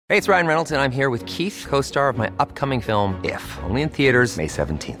Hey, it's Ryan Reynolds, and I'm here with Keith, co-star of my upcoming film, If, only in theaters May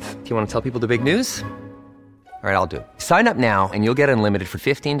 17th. Do you want to tell people the big news? All right, I'll do it. Sign up now and you'll get unlimited for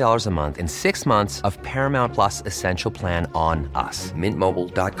 $15 a month and 6 months of Paramount Plus Essential Plan on us.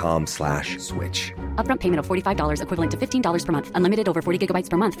 MintMobile.com/switch. Upfront payment of $45 equivalent to $15 per month. Unlimited over 40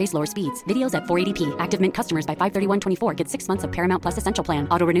 gigabytes per month. Face lower speeds. Videos at 480p. Active Mint customers by 531.24 get 6 months of Paramount Plus Essential Plan.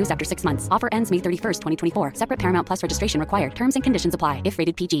 Auto renews after 6 months. Offer ends May 31st, 2024. Separate Paramount Plus registration required. Terms and conditions apply if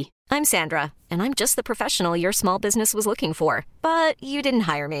rated PG. I'm Sandra, and I'm just the professional your small business was looking for. But you didn't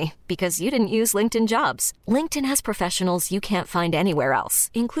hire me because you didn't use LinkedIn Jobs. LinkedIn has professionals you can't find anywhere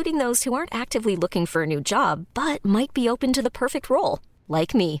else, including those who aren't actively looking for a new job, but might be open to the perfect role,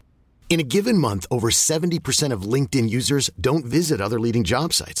 like me. In a given month, over 70% of LinkedIn users don't visit other leading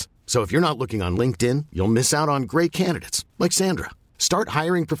job sites. So if you're not looking on LinkedIn, you'll miss out on great candidates like Sandra. Start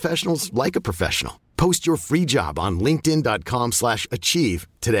hiring professionals like a professional. Post your free job on linkedin.com/achieve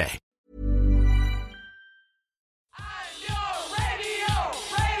today.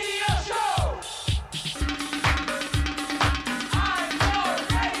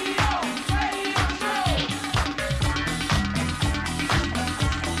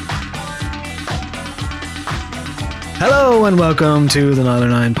 Hello and welcome to the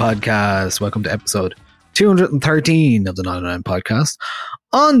 909 podcast. Welcome to episode 213 of the 909 podcast.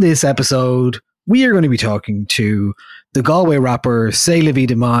 On this episode, we are going to be talking to the Galway rapper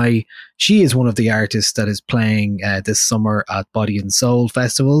Celaviedmai. She is one of the artists that is playing this summer at Body and Soul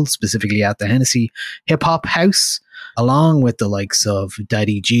Festival, specifically at the Hennessy Hip Hop House, along with the likes of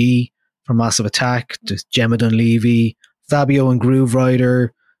Daddy G from Massive Attack, Gemma Dunleavy, Fabio and Groove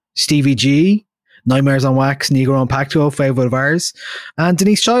Rider, Stevie G, Nightmares on Wax, Negro on Pacto, favourite of ours, and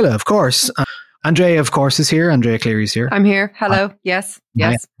Denise Chyla, of course. Andrea, of course, is here. Andrea Cleary's here. I'm here. Hello. Yes.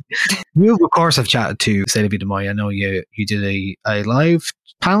 You, of course, have chatted to Celaviedmai. I know you did a live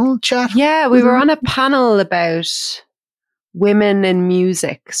panel chat. Yeah, we were on a panel about women in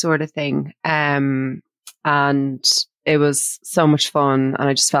music sort of thing. And it was so much fun. And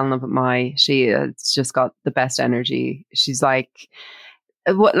I just fell in love with Mai. She has just got the best energy. She's like,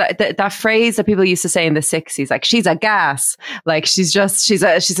 what, like that phrase that people used to say in the 60s, like she's a gas, like she's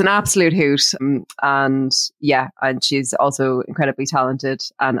an absolute hoot. And she's also incredibly talented.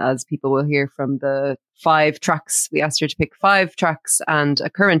 And as people will hear from the 5 tracks, we asked her to pick 5 tracks and a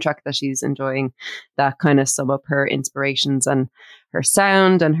current track that she's enjoying that kind of sum up her inspirations and her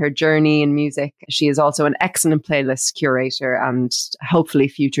sound and her journey in music. She is also an excellent playlist curator and hopefully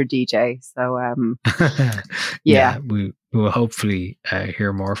future DJ. So we will hopefully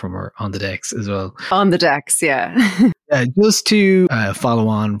hear more from her on the decks as well. On the decks, yeah. Just to follow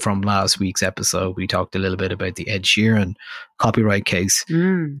on from last week's episode, we talked a little bit about the Ed Sheeran copyright case.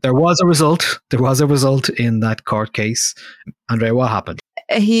 There was a result. There was a result in that court case. Andrea, what happened?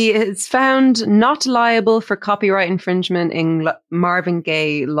 He is found not liable for copyright infringement in Marvin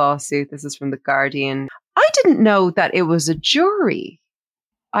Gaye lawsuit. This is from The Guardian. I didn't know that it was a jury.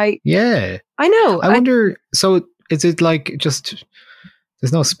 I know. I wonder, so is it like just...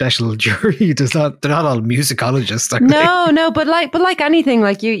 There's no special jury. They're not all musicologists. No, but like anything,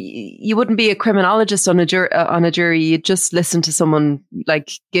 like you wouldn't be a criminologist on a jury. You'd just listen to someone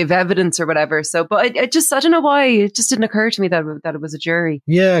like give evidence or whatever. So, but I don't know why it just didn't occur to me that it was a jury.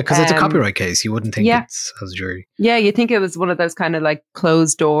 Yeah, because it's a copyright case. You wouldn't think it's as a jury. Yeah, you think it was one of those kind of like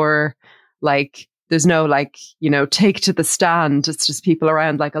closed door, like there's no like take to the stand. It's just people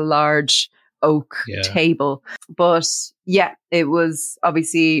around like a large oak table. But yeah, it was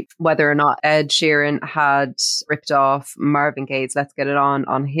obviously whether or not Ed Sheeran had ripped off Marvin Gaye's Let's Get It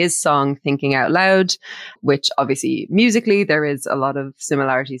On his song Thinking Out Loud, which obviously musically there is a lot of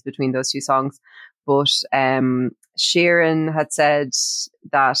similarities between those two songs. But Sheeran had said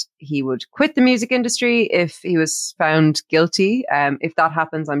that he would quit the music industry if he was found guilty. If that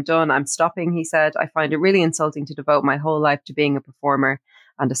happens, I'm done. I'm stopping, he said. I find it really insulting to devote my whole life to being a performer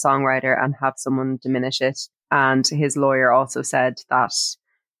and a songwriter and have someone diminish it. And his lawyer also said that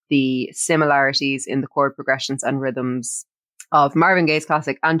the similarities in the chord progressions and rhythms of Marvin Gaye's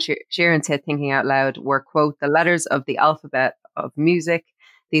classic and Sheeran's hit Thinking Out Loud were, quote, the letters of the alphabet of music.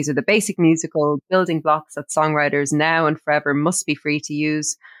 These are the basic musical building blocks that songwriters now and forever must be free to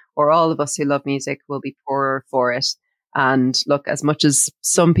use, or all of us who love music will be poorer for it. And look, as much as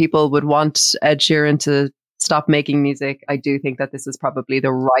some people would want Ed Sheeran to stop making music, I do think that this is probably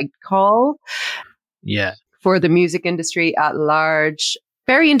the right call. Yeah. For the music industry at large.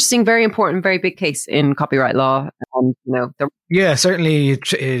 Very interesting, very important, very big case in copyright law. Yeah, certainly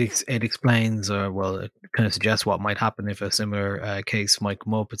it explains, it kind of suggests what might happen if a similar case might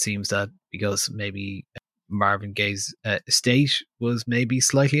come up. It seems that because maybe Marvin Gaye's estate was maybe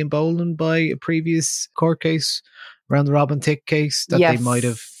slightly emboldened by a previous court case around the Robin Thicke case, that they might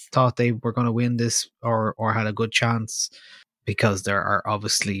have thought they were going to win this or had a good chance, because there are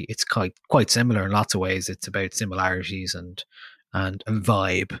obviously, it's quite similar in lots of ways. It's about similarities and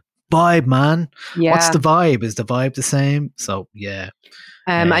vibe, man. Yeah. What's the vibe? Is the vibe the same? So yeah.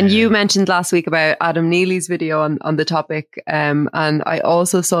 And you mentioned last week about Adam Neely's video on the topic, and I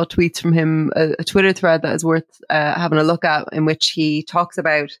also saw tweets from him, a Twitter thread that is worth having a look at, in which he talks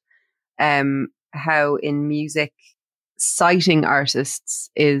about how in music citing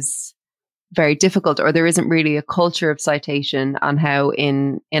artists is very difficult, or there isn't really a culture of citation, and how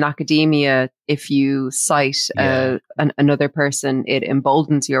in academia, if you cite another person, it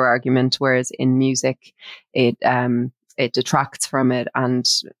emboldens your argument, whereas in music, it detracts from it. And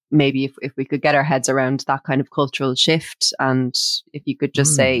maybe if we could get our heads around that kind of cultural shift, and if you could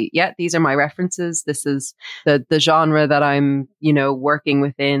just say, yeah, these are my references, this is the genre that I'm, working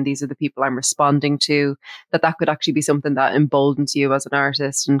within, these are the people I'm responding to, that could actually be something that emboldens you as an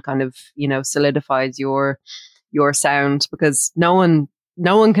artist and kind of, solidifies your sound, because no one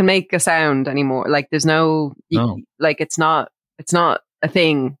can make a sound anymore. Like there's like it's not a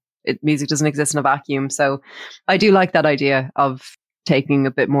thing. Music doesn't exist in a vacuum. So I do like that idea of taking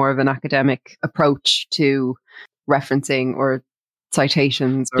a bit more of an academic approach to referencing or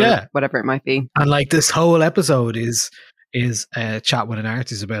citations or whatever it might be. And like this whole episode is a chat with an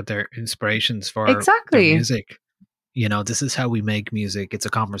artist about their inspirations for their music. This is how we make music. It's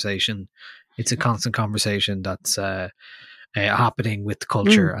a conversation. It's a constant conversation that's happening with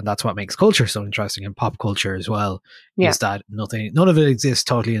culture, and that's what makes culture so interesting, and pop culture as well. Is that none of it exists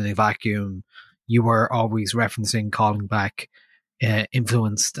totally in a vacuum. You were always referencing, calling back,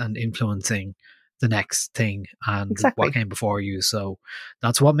 influenced and influencing the next thing and what came before you. So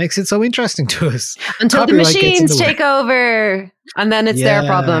that's what makes it so interesting to us. Until the machines take over, and then it's their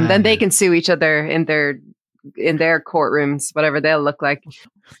problem. Then they can sue each other in their courtrooms, whatever they'll look like.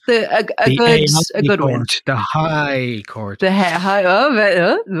 A good win. The high court. The high of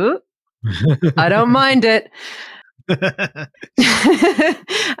it. I don't mind it.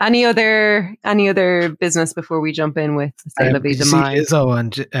 Any other business before we jump in with Celaviedmai? Izzo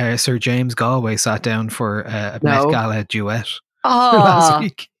and Sir James Galway sat down for a Met Gala duet last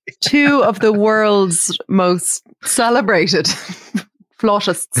week. Two of the world's most celebrated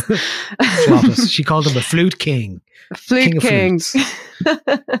flautists. She called him a flute king. Flute king.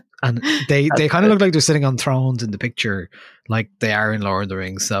 And they kind of look like they're sitting on thrones in the picture, like they are in Lord of the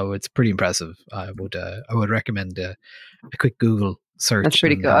Rings. So it's pretty impressive. I would recommend a quick Google search. That's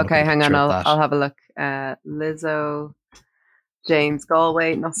pretty cool. Okay, hang on. I'll have a look. Lizzo, James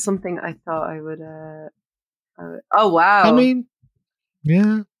Galway. Not something I thought I would. Oh wow! I mean,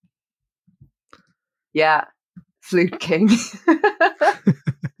 yeah. Flute king.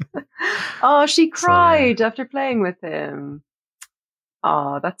 Oh, she cried after playing with him.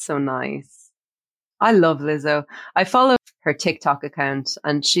 Oh, that's so nice. I love Lizzo. I follow her TikTok account,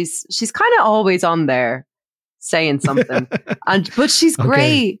 and she's kind of always on there saying something. But she's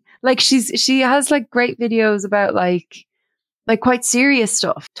great. Like she has like great videos about like quite serious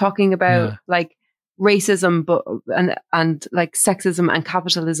stuff, talking about like racism, but and like sexism and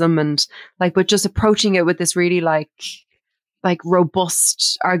capitalism, and like, but just approaching it with this really like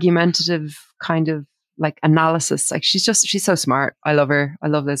robust, argumentative kind of like analysis. Like she's so smart. I love her. I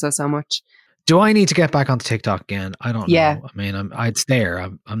love Lizzo so much. Do I need to get back onto TikTok again? I don't know. I mean, it's there.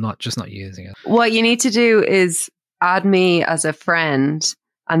 I'm not using it. What you need to do is add me as a friend,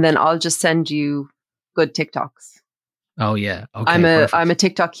 and then I'll just send you good TikToks. Oh yeah, okay. I'm a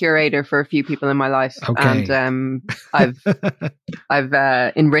TikTok curator for a few people in my life, and I've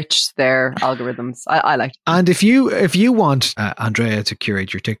enriched their algorithms. I like. And if you want Andrea to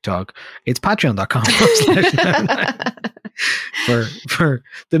curate your TikTok, it's patreon.com for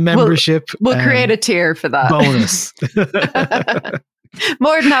the membership. We'll create a tier for that bonus.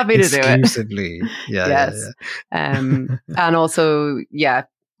 More than happy to do it exclusively. Yeah. And also,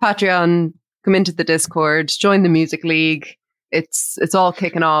 Patreon. Come into the Discord, join the Music League. It's all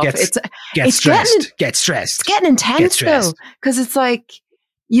kicking off. Get stressed. It's getting intense though, because it's like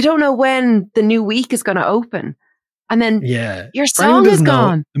you don't know when the new week is going to open, and then your song is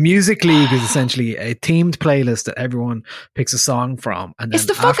gone. The Music League is essentially a themed playlist that everyone picks a song from, and then it's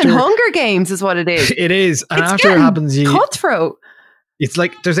the fucking Hunger Games, is what it is. It is, and after it happens, cutthroat. It's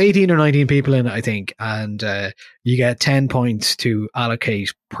like there's 18 or 19 people in it, I think, and you get 10 points to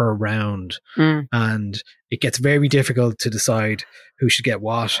allocate per round, and it gets very difficult to decide who should get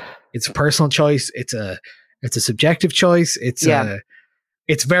what. It's a personal choice. It's a subjective choice. It's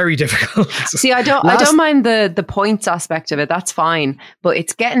it's very difficult. See, I don't mind the points aspect of it. That's fine. But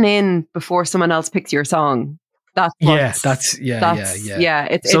it's getting in before someone else picks your song. It's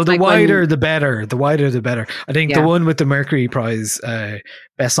so the like wider the better. The wider the better. I think the one with the Mercury Prize,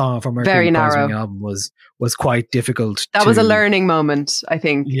 best song for Mercury Prize winning album was quite difficult. That was a learning moment, I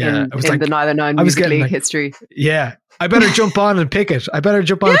think, in the Northern Nine Music League history. Yeah. I better jump on and pick it. I better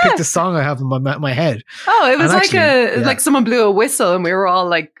jump on and pick the song I have in my head. Oh, it was like someone blew a whistle and we were all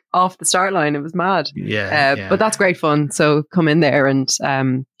like off the start line. It was mad. But that's great fun. So come in there and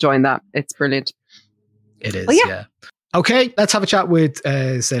join that. It's brilliant. It is, yeah. Okay, let's have a chat with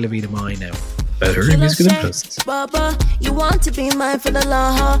Celaviedmai now. Better musical influences. Baba, you want to be mine for the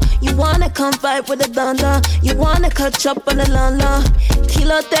long haul. You want to come fight with the thunder. You want to catch up on the long law.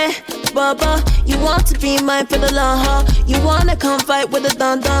 Kilote, Baba, you want to be mine for the long haul. You want to come fight with the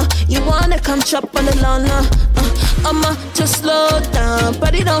thunder. You want to come chop on the long law. Just slow down,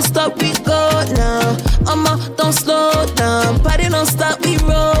 body don't stop, we go now. Don't slow down, body don't stop, we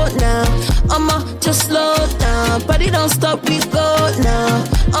roll now. Just slow down, body don't stop, we go now.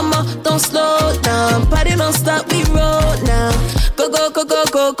 Don't slow down, body don't stop, we roll now. Go go go go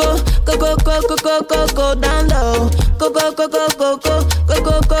go go go go go go go go go down low. Go go go go go go go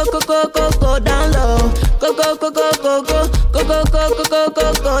go go go go go go down low. Go go go go go go go go go go go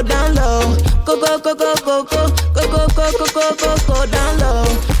go go down low. Go go go go go go go go go go go go go down low.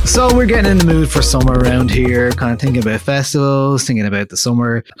 So we're getting in the mood for summer around here, kind of thinking about festivals, thinking about the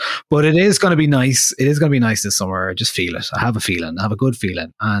summer. But it is going to be nice. It is going to be nice this summer. I just feel it. I have a feeling. I have a good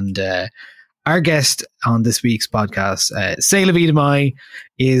feeling. And our guest on this week's podcast, Celaviedmai,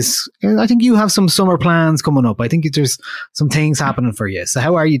 is, I think you have some summer plans coming up. I think there's some things happening for you. So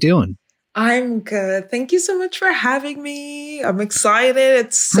how are you doing? I'm good. Thank you so much for having me. I'm excited.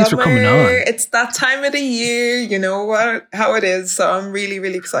 It's summer. Thanks for coming on. It's that time of the year. You know how it is. So I'm really,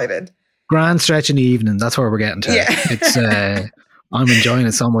 really excited. Grand stretch in the evening. That's where we're getting to. Yeah. It's I'm enjoying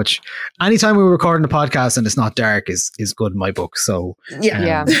it so much. Anytime we're recording the podcast and it's not dark is good in my book. So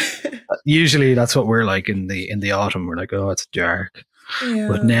usually that's what we're like in the autumn. We're like, oh, it's dark. Yeah.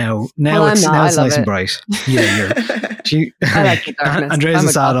 But now it's nice and bright. Yeah, I like the darkness. Andrea's a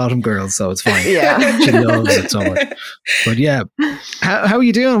sad autumn girl, so it's fine. Yeah, she loves it so much. But yeah, how are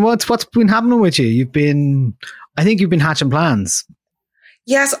you doing? What's been happening with you? I think you've been hatching plans.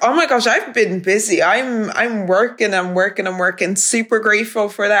 Yes. Oh my gosh, I've been busy. I'm working. Super grateful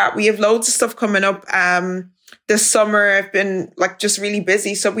for that. We have loads of stuff coming up. This summer I've been just really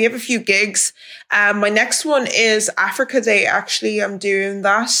busy. So we have a few gigs. My next one is Africa Day. Actually, I'm doing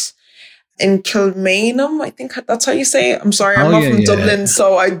that in Kilmainham. I think that's how you say it. I'm sorry, I'm not from Dublin,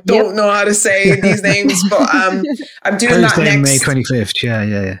 so I don't know how to say these names. But I'm doing Thursday, that next May 25th.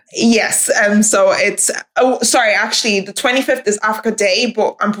 Yeah. Yes. So it's actually the 25th is Africa Day,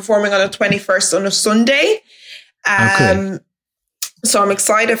 but I'm performing on the 21st on a Sunday. Okay. So I'm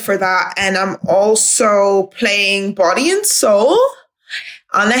excited for that. And I'm also playing Body and Soul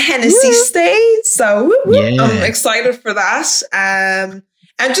on a Hennessy stage. So I'm excited for that. And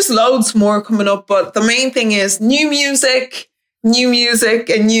just loads more coming up. But the main thing is new music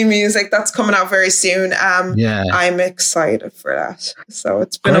that's coming out very soon. I'm excited for that. So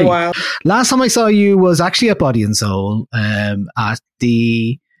it's been a while. Last time I saw you was actually at Body and Soul at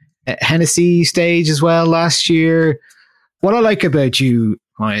the Hennessy stage as well last year. What I like about you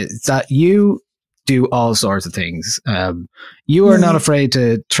is that you do all sorts of things. You are not afraid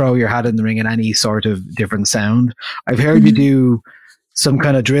to throw your hat in the ring in any sort of different sound. I've heard you do some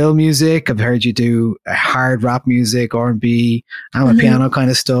kind of drill music. I've heard you do hard rap music, R&B, and piano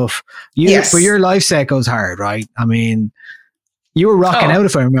kind of stuff. But your live set goes hard, right? I mean, you were rocking out,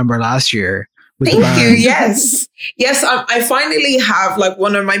 if I remember, last year. Thank you. Yes. I finally have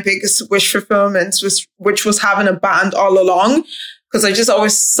one of my biggest wish fulfillments, which was having a band all along, because I just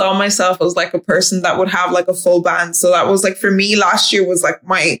always saw myself as a person that would have a full band. So that was for me last year was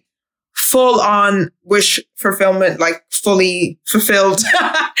my full on wish fulfillment, fully fulfilled,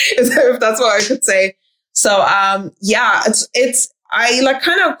 if that's what I could say. So, it's I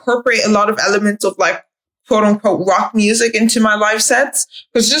kind of incorporate a lot of elements of quote unquote rock music into my live sets,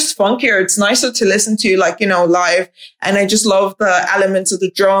 because it's just funkier. It's nicer to listen to live. And I just love the elements of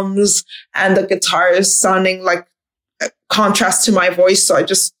the drums and the guitars sounding like a contrast to my voice. So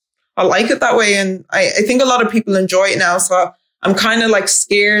I like it that way. And I think a lot of people enjoy it now. So I'm kind of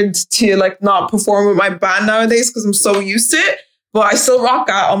scared to not perform with my band nowadays because I'm so used to it, but I still rock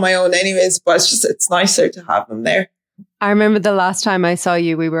out on my own anyways. But it's nicer to have them there. I remember the last time I saw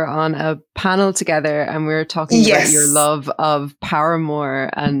you, we were on a panel together and we were talking about your love of Paramore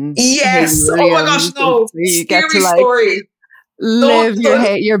and oh my gosh, no, so you get to story. live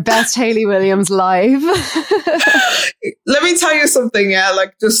your best Hayley Williams live. Let me tell you something, yeah,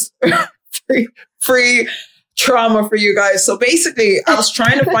 like just free trauma for you guys. So basically, I was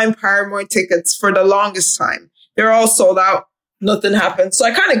trying to find Paramore tickets for the longest time. They're all sold out. Nothing happened. So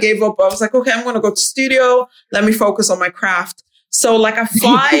I kind of gave up. I was like, okay, I'm going to go to studio. Let me focus on my craft. So like at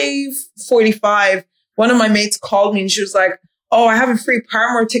 5:45, one of my mates called me and she was like, oh, I have a free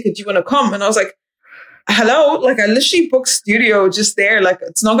Paramore ticket. Do you want to come? And I was like, hello? Like I literally booked studio just there. Like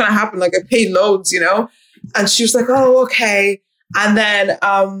it's not going to happen. Like I paid loads, you know? And she was like, oh, okay. And then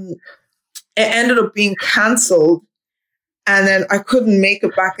it ended up being cancelled. And then I couldn't make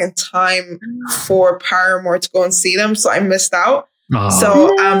it back in time for Paramore to go and see them. So I missed out.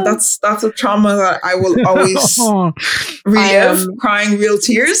 So that's a trauma that I will always relive, crying real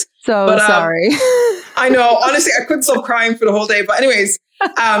tears. So sorry. I know, honestly, I couldn't stop crying for the whole day. But anyways,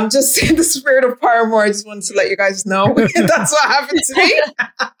 just in the spirit of Paramore, I just wanted to let you guys know that's what happened to me.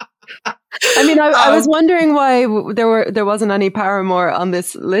 I mean, I was wondering why there wasn't any Paramore on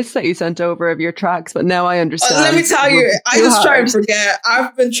this list that you sent over of your tracks, but now I understand. Let me tell you, I just try and forget.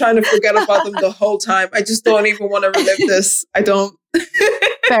 I've been trying to forget about them the whole time. I just don't even want to relive this. I don't.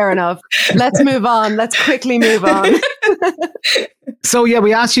 Fair enough. Let's move on. Let's quickly move on. So yeah,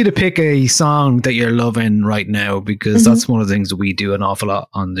 we asked you to pick a song that you're loving right now, because that's one of the things that we do an awful lot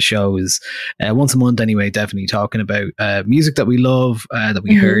on the show is once a month anyway, definitely talking about music that we love, that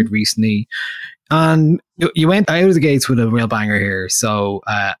we heard recently. And you went out of the gates with a real banger here. So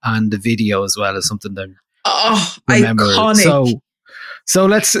and the video as well is something that I remember. Iconic. So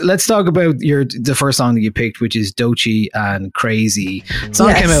let's talk about the first song that you picked, which is Doechii and Crazy. The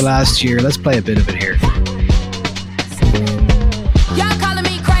song came out last year. Let's play a bit of it here. Y'all calling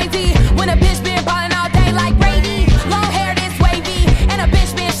me crazy when a bitch been ballin' all day like Brady. Long hair this wavy and a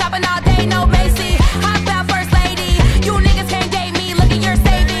bitch been shopping all day, no Macy. Hop out first lady. You niggas can't date me. Look at your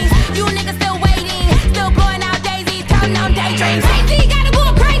savings. You niggas still waiting, still blowing out daisies, counting on daydreams. Crazy, gotta go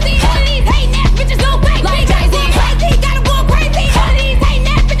crazy. All of these hating ass bitches go crazy. Like Jay-Z. Crazy, gotta go crazy. All of these hating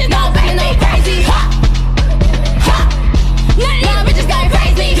ass bitches go crazy. No crazy. None of y'all bitches go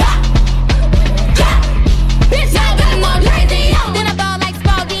crazy. Bitch, y'all gotta go crazy. Then I ball like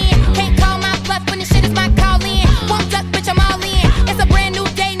Spalding. Can't call my bluff when the shit is my calling. Won't duck, bitch, I'm all in. It's a brand new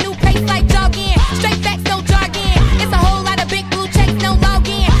day, new pace like jogging. Straight facts, no jargon. It's a whole lot of big blue checks, no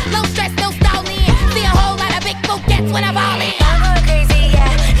login. No stress, no stalling. See a whole lot of big blue gets when I ball in. I'm going crazy, yeah.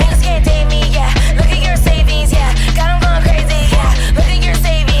 Niggas can't date me, yeah. Look at your savings, yeah. Got 'em going crazy, yeah. Look at your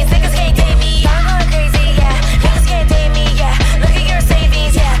savings, niggas can't date me. I'm going crazy, yeah. Niggas can't date me, yeah. Look at your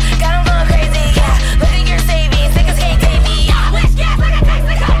savings, yeah. Got 'em going crazy, yeah. Look at your savings, niggas can't date me.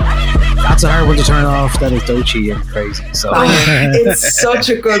 That's a hard one to turn off. That is Doechii and Crazy. So it's such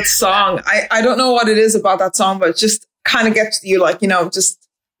a good song. I don't know what it is about that song, but it just kind of gets you like, you know, just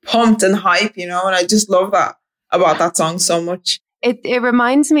pumped and hype, you know, and I just love that about that song so much. It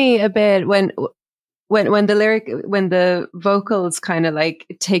reminds me a bit when the vocals kind of like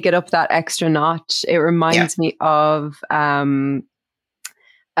take it up that extra notch. It reminds me of an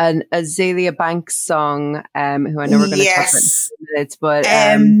Azealia Banks song, who I know we're going to talk about in a few minutes, but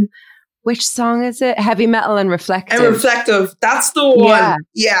which song is it? Heavy Metal and Reflective. And Reflective, that's the one.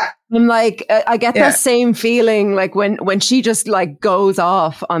 Yeah. I'm like, I get that same feeling like when she just like goes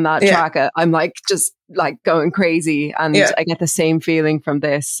off on that track. I'm like just like going crazy, and I get the same feeling from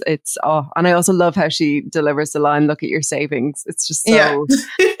this. It's and I also love how she delivers the line, "Look at your savings." It's just so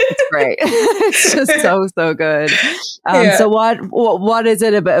it's great. It's just so good. So what is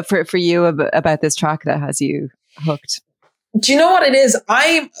it about for you about this track that has you hooked? Do you know what it is?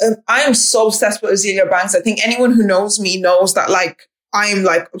 I am so obsessed with Azealia Banks. I think anyone who knows me knows that like I'm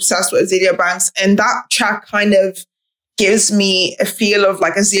like obsessed with Azealia Banks, and that track kind of gives me a feel of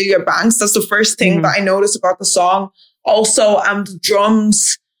like Azealia Banks. That's the first thing that I noticed about the song. Also, the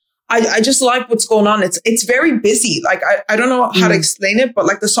drums. I just like what's going on. It's very busy. Like I don't know how to explain it, but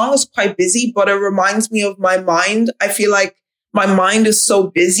like the song is quite busy, but it reminds me of my mind. I feel like my mind is so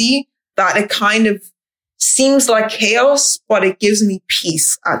busy that it kind of seems like chaos, but it gives me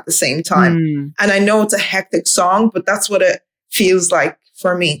peace at the same time. And I know it's a hectic song, but that's what it feels like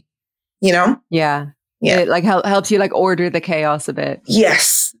for me, you know? Yeah. It like helps you like order the chaos a bit.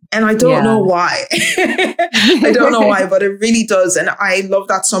 Yes. And I don't know why. I don't know why, but it really does. And I love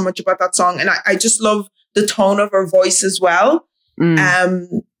that so much about that song. And I just love the tone of her voice as well.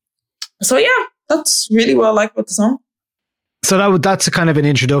 So yeah, that's really what I like about the song. So that's a kind of an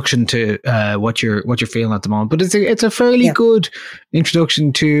introduction to what you're feeling at the moment, but it's a fairly good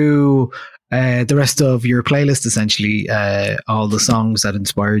introduction to the rest of your playlist, essentially, all the songs that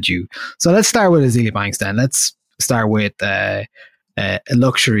inspired you. So let's start with Azealia Banks then. Let's start with a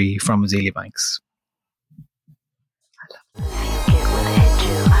Luxury from Azealia Banks.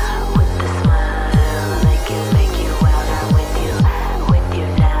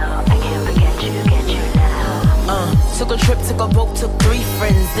 Took a trip, took a boat, took 3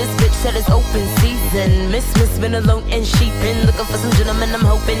 friends. This bitch said it's open season. Miss been alone and she been looking for some gentlemen. I'm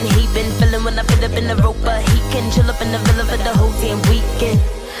hoping he been feeling when I fit up in the rope, but he can chill up in the villa for the whole damn weekend.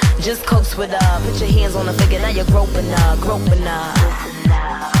 Just coast with her, put your hands on her figure. Now you're groping her, groping her. Listen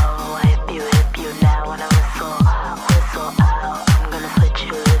now, hip you now. When I whistle out, I'm gonna put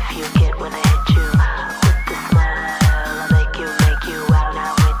you if you get when I hit you. With the smile, I'll make you out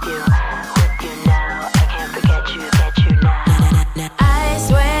now with you now. I can't forget you now. I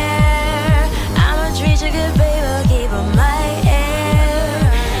swear, I'ma treat you good, baby, keep on my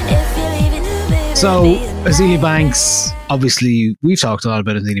air. If you're leaving the baby. So, Azealia Banks, obviously, we've talked a lot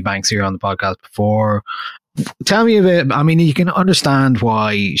about Azealia Banks here on the podcast before. Tell me a bit, I mean, you can understand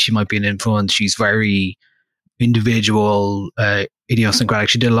why she might be an influence. She's very individual, idiosyncratic.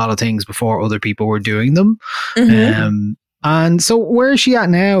 She did a lot of things before other people were doing them. Mm-hmm. And so where is she at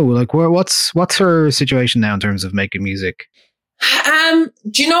now? Like, what's her situation now in terms of making music?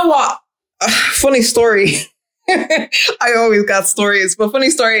 Do you know what? Funny story. I always got stories, but funny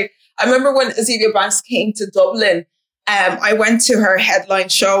story. I remember when Azealia Banks came to Dublin, I went to her headline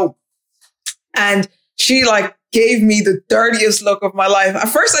show and she like gave me the dirtiest look of my life. At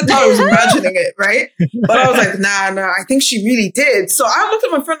first I thought I was imagining it, right? But I was like, nah, I think she really did. So I looked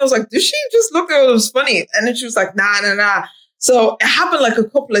at my friend, I was like, did she just look at it was funny? And then she was like, nah. So it happened like a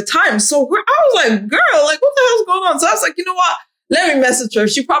couple of times. So I was like, girl, like what the hell's going on? So I was like, you know what? Let me message her.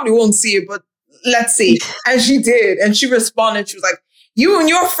 She probably won't see it, but let's see. And she did. And she responded. She was like, you and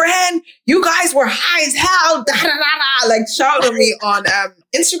your friend, you guys were high as hell, da da da da, like shouting me on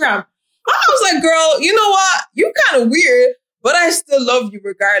Instagram. I was like, girl, you know what? You kind of weird, but I still love you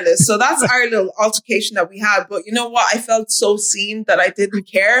regardless. So that's our little altercation that we had. But you know what? I felt so seen that I didn't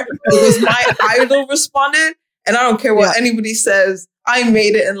care because my idol responded, and I don't care what anybody says. I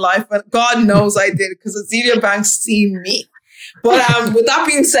made it in life, and God knows I did because Azealia Banks seen me. But with that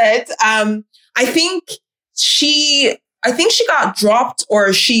being said, I think she got dropped,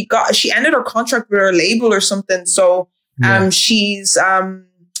 or she ended her contract with her label or something. So she's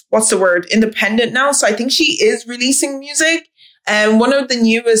what's the word? Independent now. So I think she is releasing music. And one of the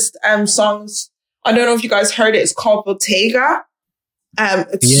newest songs, I don't know if you guys heard it, it's called Bottega.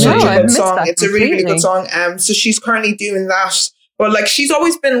 It's such a good song. It's a really good song. So she's currently doing that. But like she's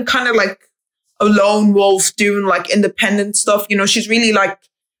always been kind of like a lone wolf doing like independent stuff. You know, she's really like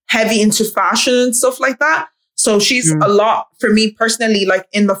heavy into fashion and stuff like that. So she's a lot, for me personally, like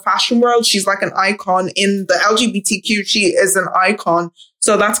in the fashion world, she's like an icon. In the LGBTQ, she is an icon.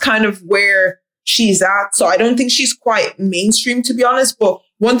 So that's kind of where she's at. So I don't think she's quite mainstream, to be honest. But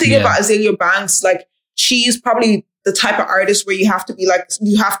one thing about Azealia Banks, like she's probably the type of artist where you have to be like,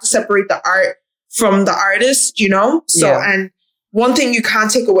 you have to separate the art from the artist, you know? So, and one thing you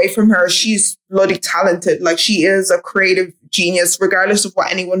can't take away from her, she's bloody talented. Like she is a creative genius, regardless of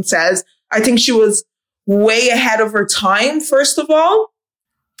what anyone says. I think she was way ahead of her time, first of all.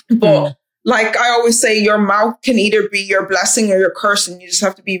 But like I always say, your mouth can either be your blessing or your curse, and you just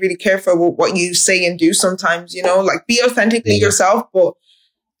have to be really careful with what you say and do sometimes, you know, like be authentically yourself, but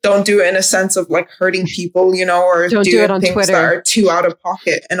don't do it in a sense of like hurting people, you know, or don't do it on things Twitter that are too out of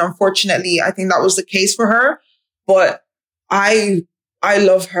pocket. And unfortunately, I think that was the case for her. But I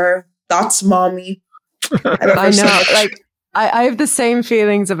love her. That's mommy. I know, so like I have the same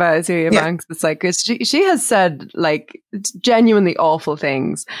feelings about Azealia Banks. It's like she has said like genuinely awful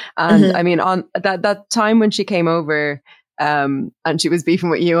things, and I mean on that time when she came over, and she was beefing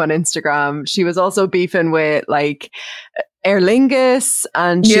with you on Instagram, she was also beefing with like Aer Lingus,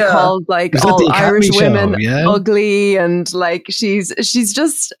 and she called like all Irish women ugly, and like she's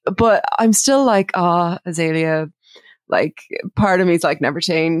just. But I'm still like, Azealia. Like part of me is like never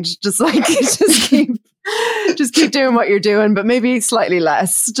change. Just like just keep doing what you're doing, but maybe slightly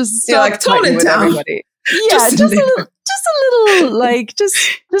less. Just stop like tone it down. Everybody. Yeah, just a little like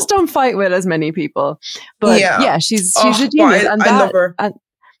just don't fight with as many people. But she's a genius, and I love her. And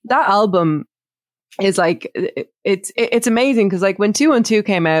that album is like it's amazing because like when 212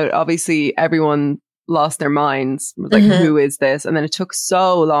 came out, obviously everyone lost their minds. It was like, who is this? And then it took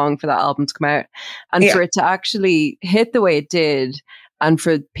so long for that album to come out, and for it to actually hit the way it did, and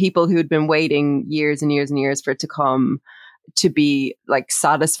for people who had been waiting years and years and years for it to come, to be like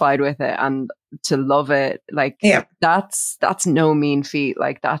satisfied with it and to love it, like that's no mean feat.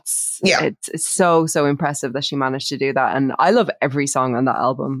 Like it's so impressive that she managed to do that. And I love every song on that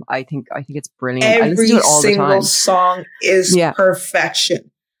album. I think it's brilliant. I listen to it all the time. Every single song is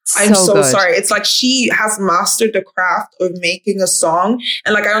perfection. I'm so sorry. It's like she has mastered the craft of making a song.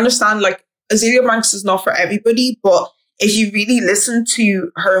 And like, I understand like Azealia Banks is not for everybody, but if you really listen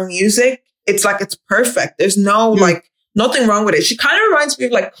to her music, it's like, it's perfect. There's no like nothing wrong with it. She kind of reminds me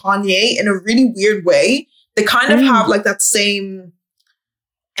of like Kanye in a really weird way. They kind of have like that same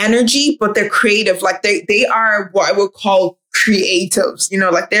energy, but they're creative. Like they are what I would call creatives, you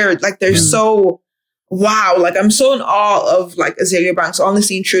know, like they're so wow. Like I'm so in awe of like Azealia Banks,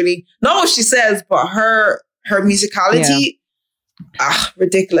 honestly and truly. Not what she says, but her musicality,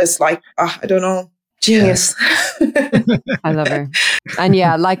 ridiculous. Like, I don't know. Genius. I love her. And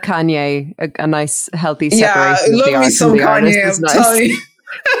yeah, like Kanye, a nice healthy separation. Yeah, love me some Kanye, I'm telling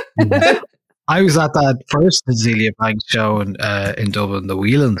you. I was at that first Azealia Banks show in Dublin, the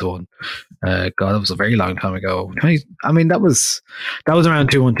Whelan's one. God, that was a very long time ago. I mean, that was around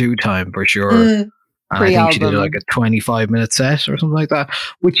 212 time for sure. And I think she did like a 25-minute set or something like that,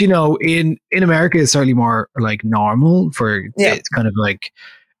 which, you know, in America is certainly more like normal for it's kind of like,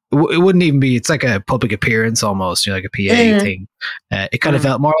 it wouldn't even be, it's like a public appearance almost, you know, like a PA thing. It kind of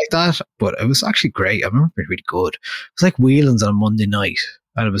felt more like that, but it was actually great. I remember it being really good. It was like Whelan's on a Monday night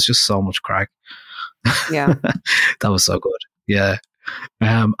and it was just so much crack. Yeah. That was so good. Yeah.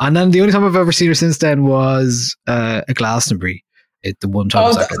 And then the only time I've ever seen her since then was at Glastonbury. The one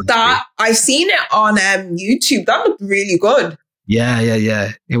time I've seen it on YouTube. That looked really good. Yeah.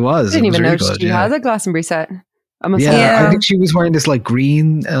 It was. I didn't even really know she had a Glastonbury set. I think she was wearing this like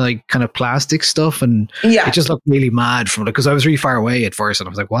green, like kind of plastic stuff, and it just looked really mad from it because I was really far away at first, and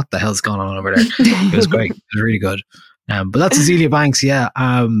I was like, "What the hell's going on over there?" It was great. It was really good. But that's Azealia Banks,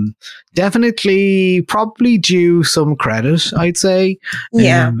 definitely, probably due some credit, I'd say,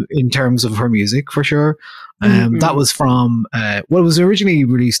 in terms of her music for sure. That was from it was originally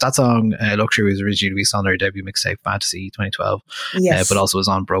released. That song Luxury was originally released on her debut mixtape Fantasy 2012, but also was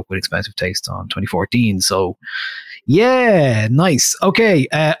on Broke with Expensive Taste on 2014. So yeah, nice. Okay,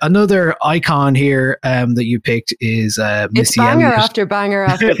 another icon here that you picked is Missy banger Elliott. after banger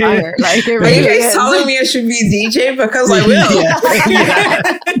after banger. Like it really Are you guys telling me I should be DJ because I will?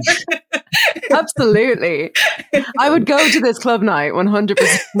 Absolutely. I would go to this club night 100%,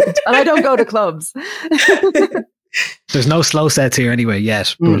 and I don't go to clubs. There's no slow sets here anyway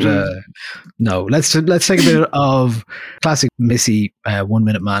yet, but no. Let's take a bit of classic Missy 1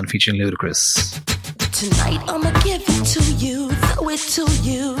 Minute Man featuring Ludacris. Tonight I'ma give it to you, throw it to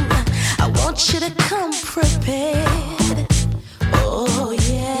you. I want you to come prepared. Oh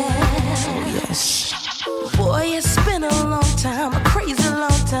yeah. Yes. Boy, it's been a long time, a crazy long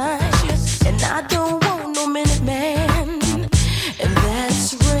time, and I don't want no minute man, and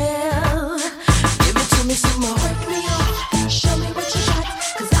that's real. Give it to me some more. Wake me up, show me what you got,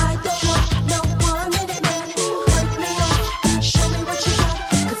 'cause I don't want no 1 minute man. Wake me up, show me what you got,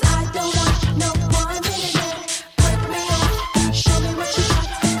 'cause I don't want no 1 minute man. Wake me up, show me what you got,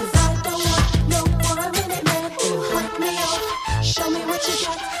 'cause I don't want no 1 minute man. Wake me up, show me what you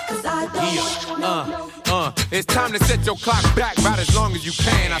got, 'cause I don't want no. It's time to set your clock back about as long as you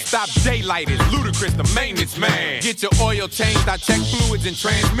can. I stop daylight, it's Ludacris, the maintenance man. Get your oil changed, I check fluids and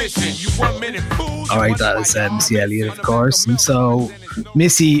transmission. You 1 minute fool. All right, that is Missy Elliott, of course. And so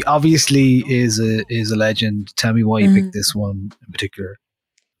Missy obviously is a legend. Tell me why you picked this one in particular.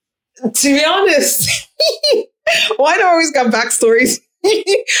 To be honest, why do I always got backstories?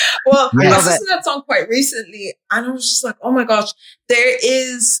 Well, I was listening to that song quite recently, and I was just like, oh my gosh, there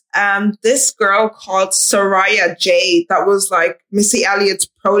is this girl called Soraya J that was like Missy Elliott's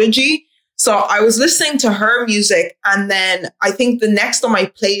protege. So I was listening to her music, and then I think the next on my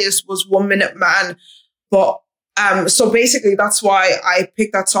playlist was 1 Minute Man. But so basically that's why I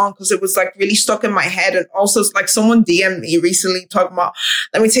picked that song, because it was like really stuck in my head. And also like someone DM'd me recently talking about,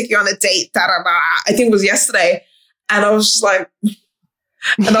 let me take you on a date, da da da. I think it was yesterday. And I was just like,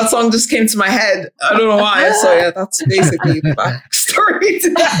 and that song just came to my head. I don't know why. So yeah, that's basically the backstory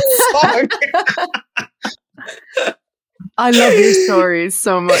to that song. I love your stories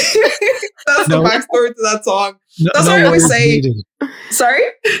so much. That's the backstory to that song. That's what I always say. Needed. Sorry?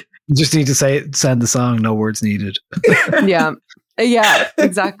 You just need to send the song, no words needed. Yeah,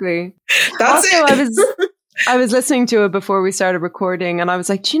 exactly. That's also, it. I was listening to it before we started recording, and I was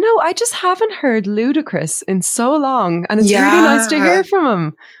like, do you know, I just haven't heard Ludacris in so long, and it's really nice to hear from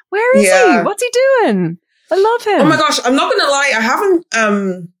him. Where is he? What's he doing? I love him. Oh my gosh, I'm not gonna lie, I haven't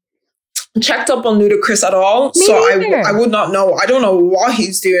checked up on Ludacris at all. Me So neither. I would not know. I don't know what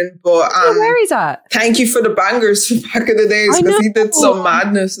he's doing, but I don't know where he's at. thank you for the bangers from back in the days, I because he did know. some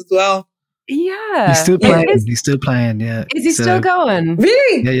madness as well. Yeah. He's still Yeah, playing. Is He's still playing. Yeah. he So- still going?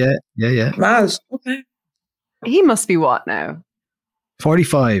 Really? Yeah. Mad. Okay. He must be what now?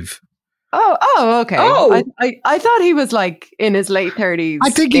 45. Oh, okay. Oh. I thought he was like in his late 30s. I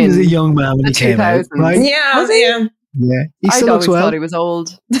think he was a young man when the he came out. 2000s. Right? Yeah, Was he? yeah. Yeah. He I still always looks well. thought he was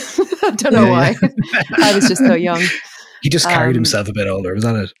old. I don't know Yeah, why. I was just so young. He just carried himself a bit older. Was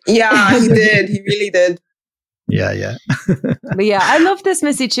that it? Yeah, he did. He really did. Yeah. But yeah, I love this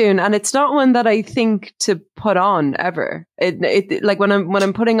Missy tune, and it's not one that I think to put on ever. It like when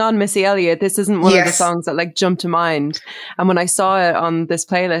I'm putting on Missy Elliott, this isn't one of the Yes. songs that like jump to mind. And when I saw it on this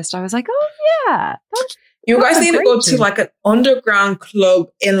playlist, I was like, oh yeah, You guys That's a need to great go to tune. like an underground club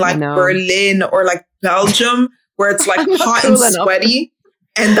in like know. Berlin or like Belgium where it's like I'm not hot cool and enough. sweaty.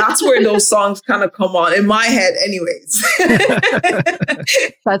 And that's where those songs kind of come on in my head anyways.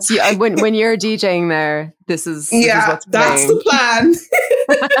 that's when you're DJing there. This is Yeah, what's that's playing.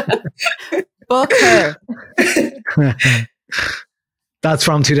 the plan. Book her. That's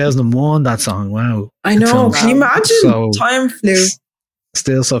from 2001, that song. Wow. I It know. sounds Can you imagine? so- Time flew.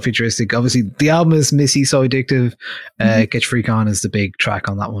 Still so futuristic. Obviously, the album is Missy So Addictive. Get Your Freak On is the big track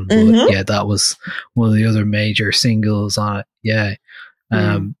on that one. Mhm. But yeah, that was one of the other major singles on it. Yeah.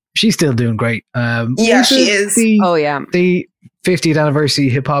 She's still doing great. Yeah, was she it is. Oh yeah. The 50th anniversary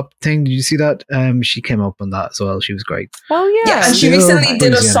hip hop thing. Did you see that? She came up on that as well. She was great. Oh yeah. Yeah, and she Still recently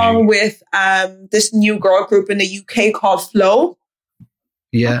did a brings the song energy. with this new girl group in the UK called Flow.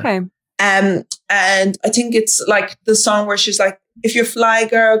 Yeah. Okay. And I think it's like the song where she's like, if you're fly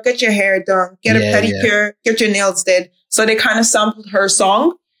girl, get your hair done, get a Yeah, pedicure, get your nails did. So they kind of sampled her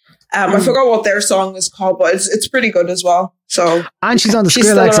song. I forgot what their song is called, but it's pretty good as well. So And she's on the She's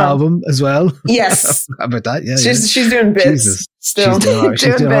still Skrillex around. album as well. yes, How about that? Yeah. she's doing bits Jesus. still. She's doing all right.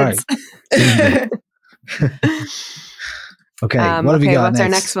 She's doing all right. Okay. What have you okay, got what's next? our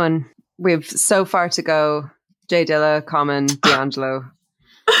next one? We've so far to go. Jay Dilla, Common, D'Angelo.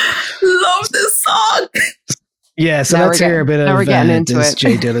 Love this song. Yeah, so Now let's we're hear a bit now of we're getting into this it.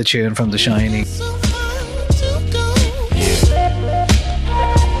 Jay Dilla tune from The Shining.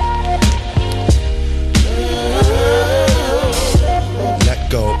 Let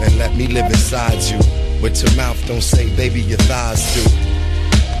go and let me live inside you. What your mouth don't say, baby, your thighs do.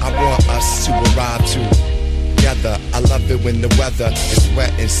 I want us to arrive together. I love it when the weather is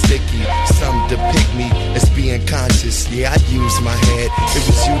wet and sticky. Some depict me as being conscious. Yeah, I use my head. It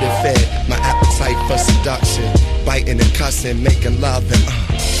was you that fed my appetite for seduction. Biting and cussing, making love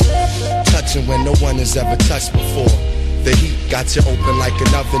and touching when no one has ever touched before. The heat got you open like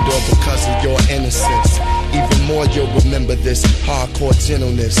an oven door because of your innocence. Even more, you'll remember this hardcore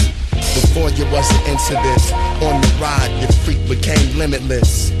gentleness. Before you wasn't into this, on the ride, your freak became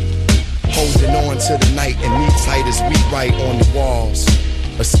limitless. Holding on to the night and me tight as we write on the walls.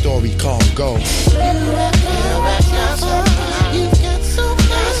 A story called Go.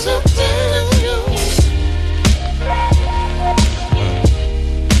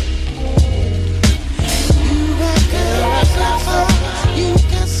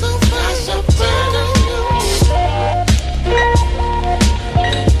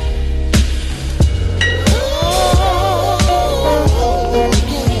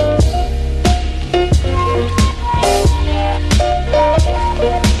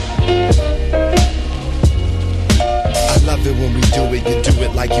 When we do it, you do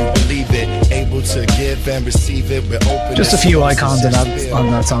it like you believe it. Able to give and receive it with openness. Just a few icons on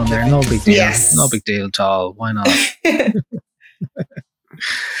that song there. No big deal. Yes. No big deal at all. Why not?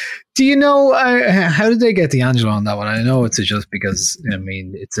 Do you know how did they get D'Angelo on that one? I know it's just because I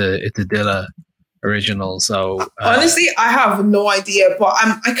mean it's a Dilla original. So Honestly, I have no idea, but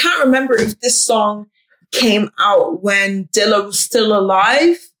I can't remember if this song came out when Dilla was still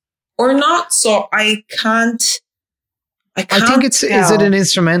alive or not. So I think it's tell. is it an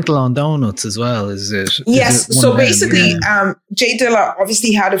instrumental on Donuts as well? Is it? Yes. Is it one So of them? basically, Yeah. Jay Dilla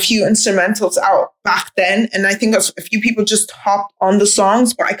obviously had a few instrumentals out back then, and I think a few people just hopped on the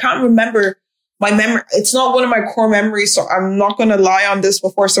songs, but I can't remember my memory. It's not one of my core memories, so I'm not going to lie on this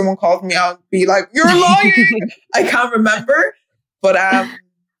before someone calls me out and be like, "You're lying." I can't remember, but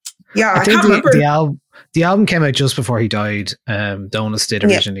yeah, I think can't remember. the album came out just before he died. Donuts did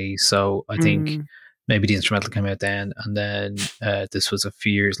originally, so I think maybe the instrumental came out then, and then this was a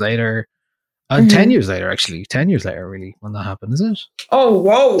few years later. And 10 years later, actually. 10 years later, really, when that happened, is it? Oh,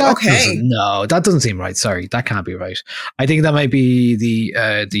 whoa. Okay. No, that doesn't seem right. Sorry, that can't be right. I think that might be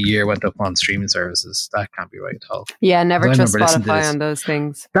the year went up on streaming services. That can't be right at all. Yeah, never trust Spotify on those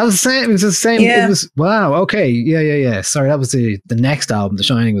things. That was the same. It was the same. Yeah. It was, wow. Okay. Yeah. Sorry, that was the next album. The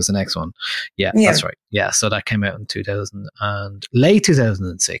Shining was the next one. Yeah, that's right. Yeah, so that came out in 2000 and late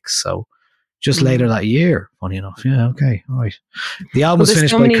 2006. So just later that year, funny enough. Yeah, okay. All right. The album was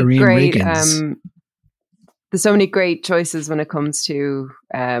finished by Kareem Riggins. There's so many great choices when it comes to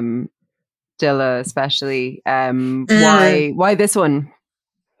Dilla, especially. Why this one?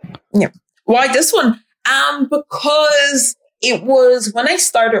 Yeah. Why this one? Because it was, when I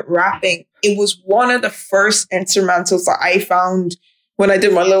started rapping, it was one of the first instrumentals that I found when I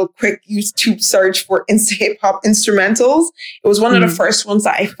did my little quick YouTube search for hip hop instrumentals. It was one of the first ones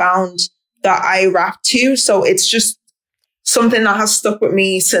that I found that I rap to. So it's just something that has stuck with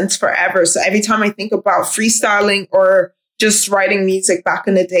me since forever. So every time I think about freestyling or just writing music back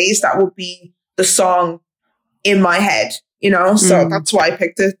in the days, that would be the song in my head, you know? So that's why I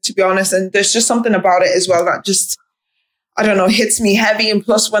picked it, to be honest. And there's just something about it as well that just, I don't know, hits me heavy. And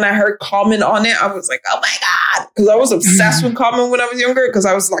plus when I heard Common on it, I was like, oh my God. Because I was obsessed with Common when I was younger, because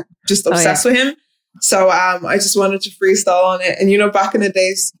I was like just obsessed with him. So I just wanted to freestyle on it. And, you know, back in the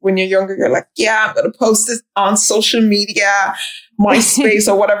days when you're younger, you're like, yeah, I'm going to post this on social media, MySpace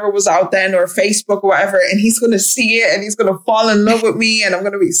or whatever was out then, or Facebook or whatever. And he's going to see it and he's going to fall in love with me and I'm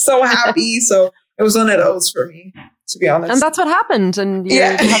going to be so happy. So it was one of those for me, to be honest. And that's what happened. And you're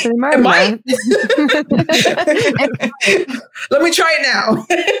happily married. Let me try it now.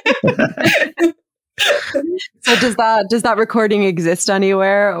 So does that recording exist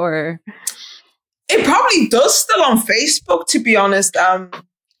anywhere, or? It probably does still on Facebook, to be honest. I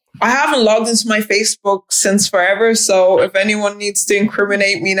haven't logged into my Facebook since forever. So if anyone needs to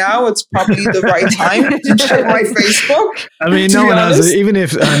incriminate me now, it's probably the right time to check my Facebook. I mean, no one has it. Even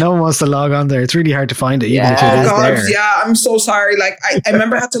if no one wants to log on there, it's really hard to find it. Even if it is there. Yeah, I'm so sorry. Like, I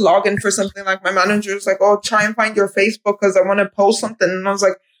remember I had to log in for something. Like, my manager was like, oh, try and find your Facebook because I want to post something. And I was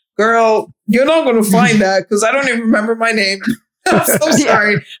like, girl, you're not going to find that because I don't even remember my name. I'm so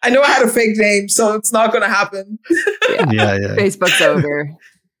sorry. I know I had a fake name, so it's not going to happen. Yeah. Facebook's over.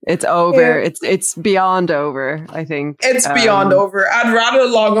 It's over. Yeah. It's beyond over, I think. It's beyond over. I'd rather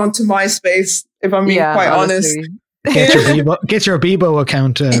log on to MySpace, if I'm being quite honest. Get your Bebo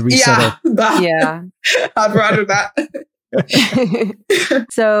account reset up. Yeah. I'd rather that.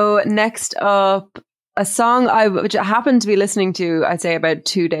 So next up, a song which I happened to be listening to, I'd say about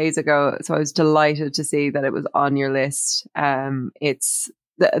 2 days ago. So I was delighted to see that it was on your list. It's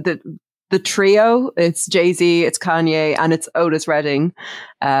the trio. It's Jay-Z, it's Kanye, and it's Otis Redding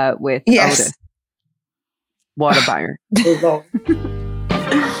with Otis. What a banger.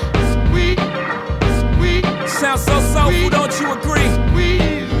 Sounds so soulful, don't you agree?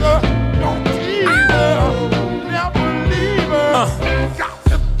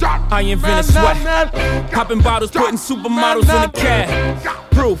 I invented sweat, popping bottles, putting supermodels in the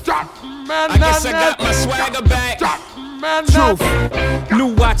cab. Proof. I guess I got my swagger back. Truth.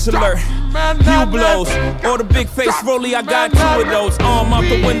 New watch alert. Few blows. Or the big face rollie, I got 2 of those. Arm out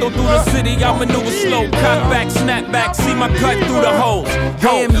the window through the city, I maneuver slow. Cut back, snap back, see my cut through the holes.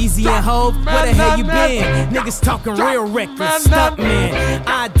 Damn, Easy and Hov, where the hell you been? Niggas talking real reckless, stuck man.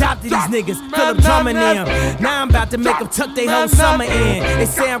 I adopted these niggas, Philip drumming them. Now I'm about to make them tuck they whole summer in. They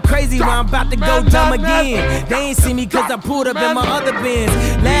say I'm crazy, but I'm about to go dumb again. They ain't see me cause I pulled up in my other bins.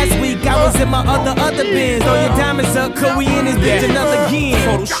 Last week I was in my other bins. Throw your diamonds up, cause we in this bitch another again.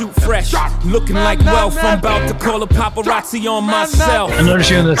 Photo shoot fresh, looking like wealth. I'm about to call a paparazzi on myself. Another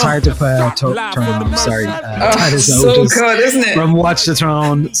tune that's hard to turn on. Sorry. So good, isn't it? From Watch the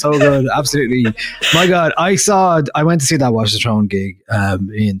Throne. So good. Absolutely. My God, I went to see that Watch the Throne gig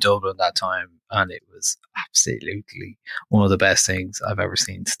in Dublin that time, and it was absolutely one of the best things I've ever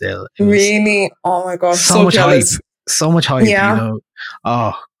seen still. Really? Oh my God. So much jealous. hype. So much hype, yeah. You know.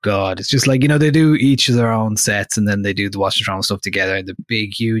 Oh God, it's just like, you know, they do each of their own sets and then they do the Watch the Throne stuff together and the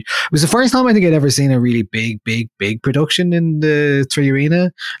big, huge. It was the first time I think I'd ever seen a really big production in the 3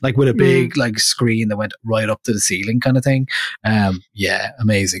 Arena, like with a big like screen that went right up to the ceiling kind of thing. Yeah,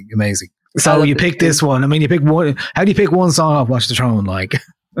 amazing. So you pick this one. I mean, you pick one. How do you pick one song off Watch the Throne? Like,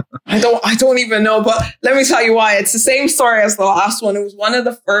 I don't even know, but let me tell you why. It's the same story as the last one. It was one of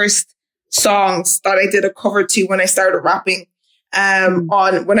the first songs that I did a cover to when I started rapping. On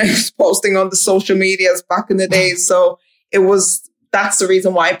when I was posting on the social medias back in the days. So that's the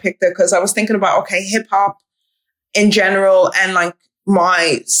reason why I picked it, because I was thinking about, okay, hip hop in general and like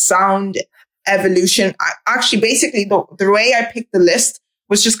my sound evolution. I actually basically the way I picked the list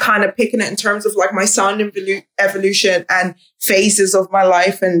was just kind of picking it in terms of like my sound evolution and phases of my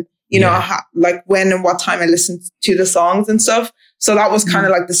life, and you know, like when and what time I listened to the songs and stuff. So that was kind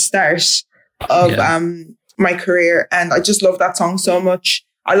of like the start of my career, and I just love that song so much.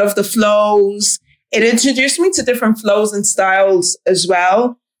 I love the flows. It introduced me to different flows and styles as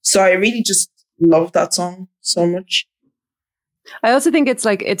well. So I really just love that song so much. I also think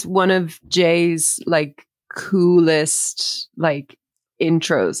it's one of Jay's like coolest like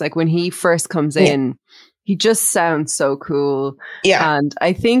intros. Like when he first comes in, he just sounds so cool. Yeah. And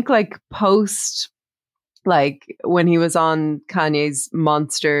I think like post, like when he was on Kanye's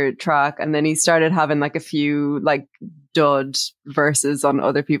Monster track, and then he started having like a few like dud verses on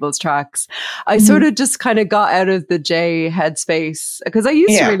other people's tracks, I sort of just kind of got out of the Jay headspace, because I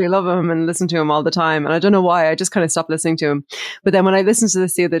used to really love him and listen to him all the time, and I don't know why, I just kind of stopped listening to him. But then when I listened to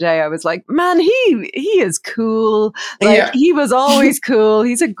this the other day, I was like, man, he is cool. Like he was always cool.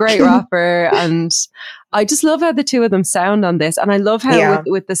 He's a great rapper, and I just love how the two of them sound on this. And I love how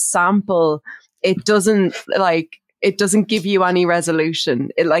with the sample, it doesn't give you any resolution.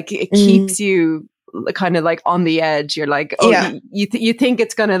 It keeps you kind of like on the edge. You're like, you think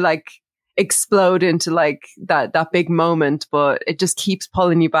it's going to like explode into like that big moment, but it just keeps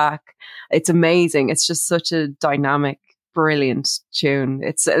pulling you back. It's amazing. It's just such a dynamic, brilliant tune.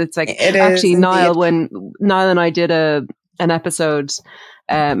 It's like, it actually, Niall, when Niall and I did an episode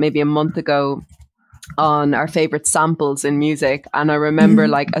maybe a month ago on our favorite samples in music, and I remember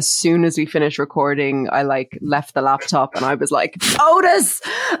like as soon as we finished recording, I like left the laptop and I was like, Otis!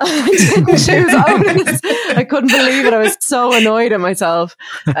 I didn't choose Otis. I couldn't believe it. I was so annoyed at myself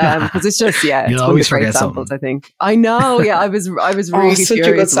because it's just it's one of the great samples. I think I know. I was really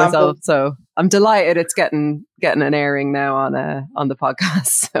furious with myself. So I'm delighted it's getting an airing now on the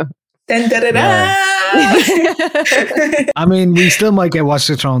podcast. So. I mean, we still might get Watch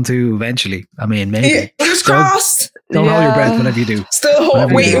the Throne 2 eventually. I mean, maybe. Fingers crossed. Don't hold your breath whenever you do. Still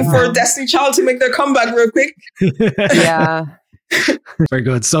waiting for Destiny Child to make their comeback real quick. Yeah. Very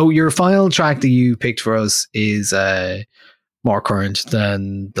good. So your final track that you picked for us is more current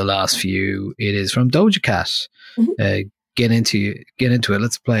than the last few. It is from Doja Cat. Get into it.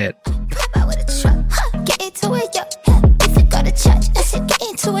 Let's play it. Get into it, yo. If you go to church, I said get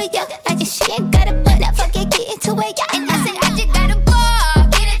into it, yo. I guess she ain't got a butt, I forget get into it, yo. And I said I just got a ball,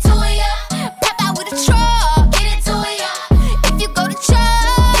 get into it, yo. Pop out with a truck, get into it, yo. If you go to church,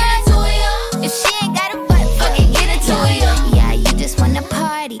 get into it, yo. If she ain't got a butt, forget get into it, yo. Yeah, you just wanna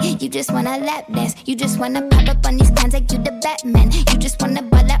party, you just wanna lap dance, you just wanna pop up on these cans like you the Batman. You just wanna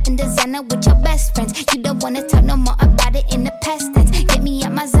ball out in designer with your best friends. You don't wanna talk no more about it in the past tense. Get me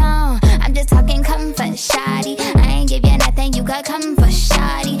out my zone, I'm just talking comfort, shoddy. I ain't give you nothing, you got come for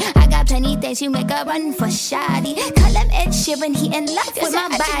shoddy. I got plenty things, you make a run for shoddy. Call him Ed Sheeran, he in love with my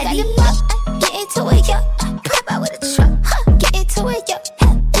body. Get into it, yo. Pop out with a truck, get into it, yo.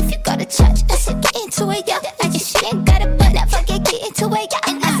 If you go to church, I said get into it, yo. I guess she ain't got a butt, I forget get into it, yo.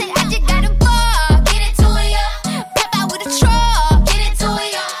 And I said I just got a ball, get into it, yo. Pop out with a truck, get into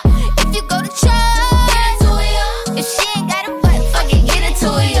it, yo. If you go to church, get into it, yo. If she ain't got a butt, forget get into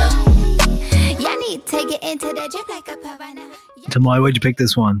it, yo. Y'all need to take it into the drip like a piranha. Tamai, why'd you pick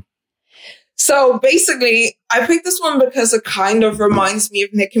this one? So basically, I picked this one because it kind of reminds me of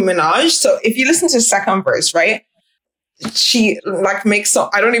Nicki Minaj. So if you listen to the second verse, right? She like makes some,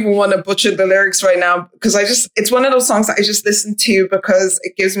 I don't even want to butcher the lyrics right now because it's one of those songs that I just listen to because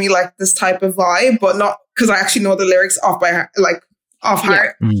it gives me like this type of vibe, but not because I actually know the lyrics off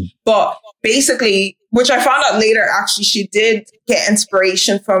heart. But basically, which I found out later, actually, she did get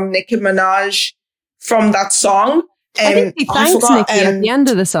inspiration from Nicki Minaj from that song. I think she thanks Nicki at the end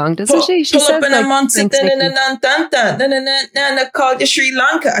of the song, doesn't she? She says like, called Sri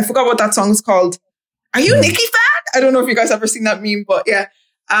Lanka. I forgot what that song is called. Are you Nicki fan? I don't know if you guys ever seen that meme, but yeah.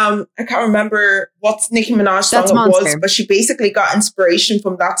 I can't remember what Nicki Minaj song it was, but she basically got inspiration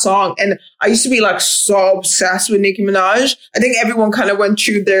from that song. And I used to be like so obsessed with Nicki Minaj. I think everyone kind of went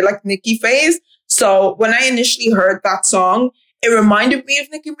through their like Nicki phase. So when I initially heard that song, it reminded me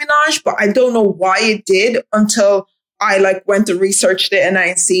of Nicki Minaj, but I don't know why it did until I like went to researched it and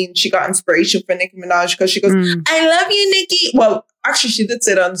I seen she got inspiration for Nicki Minaj because she goes, I love you, Nicki. Well, actually, she did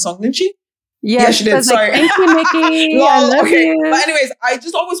say that on the song, didn't she? Yeah, she did. Sorry. Like, thank you, Nicki. I love you. But anyways, I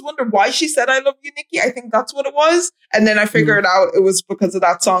just always wondered why she said I love you, Nicki. I think that's what it was. And then I figured out it was because of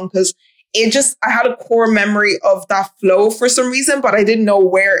that song because I had a core memory of that flow for some reason, but I didn't know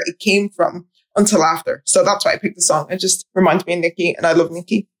where it came from until after. So that's why I picked the song. It just reminds me of Nicki and I love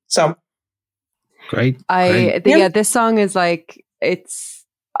Nicki. So. Great. This song is like, I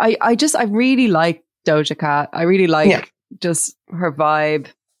really like Doja Cat. I really like just her vibe.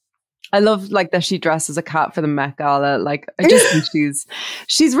 I love like that she dressed as a cat for the Met Gala. Like I just think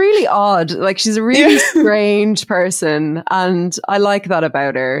she's really odd. Like she's a really strange person, and I like that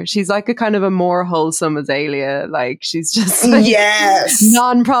about her. She's like a kind of a more wholesome Azalea. Like she's just like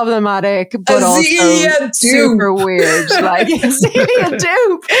non-problematic, but Azalea also super weird. Like Azalea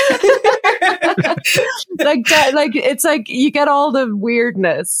dupe. like it's like you get all the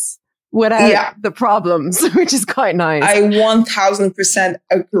weirdness without the problems, which is quite nice. I 1000%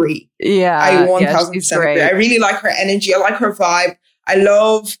 agree. Yeah. I 1000% agree. I really like her energy. I like her vibe. I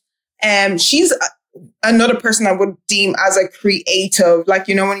love, she's another person I would deem as a creative. Like,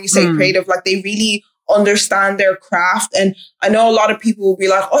 you know, when you say creative, like they really understand their craft. And I know a lot of people will be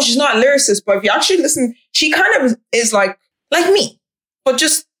like, oh, she's not a lyricist. But if you actually listen, she kind of is like me, but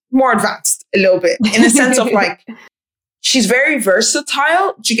just more advanced a little bit in the sense of like, she's very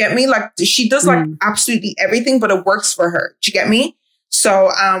versatile. Do you get me? Like she does like absolutely everything, but it works for her. Do you get me? So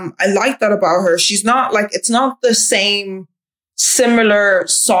I like that about her. She's not like, it's not the same similar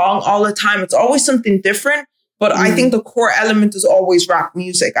song all the time. It's always something different. But I think the core element is always rap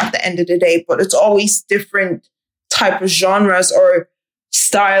music at the end of the day. But it's always different type of genres or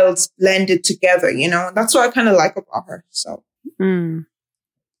styles blended together, you know? That's what I kind of like about her. So.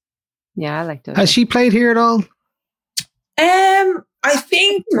 Yeah, I liked it. Has she played here at all? I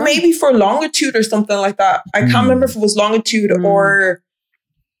think maybe for Longitude or something like that. I can't remember if it was Longitude or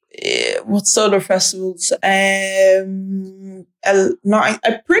what other festivals. I'm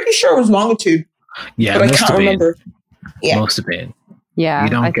pretty sure it was Longitude. Yeah, but I can't remember. Yeah, must have been. Yeah,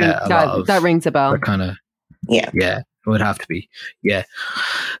 you don't I get think a lot of that rings a bell. Kind of. Yeah. It would have to be. Yeah.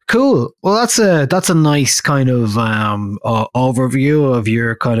 Cool. Well, that's a nice kind of overview of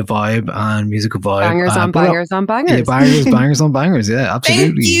your kind of vibe and musical vibe. Bangers on bangers on bangers. Yeah, bangers on bangers. Yeah,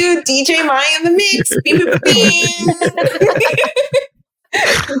 absolutely. Thank you, DJ Mai in the mix.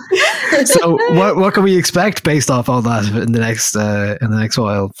 So, what can we expect based off all that in the next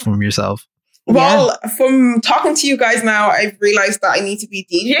while from yourself? Well, from talking to you guys now, I've realized that I need to be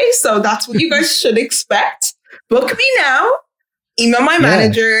DJ. So that's what you guys should expect. Book me now. Email my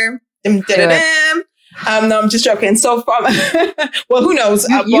manager. No, I'm just joking. So from, well, who knows?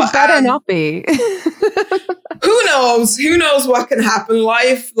 You better not be. Who knows? Who knows what can happen?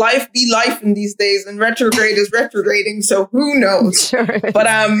 Life be life in these days, and retrograde is retrograding. So who knows? Sure. But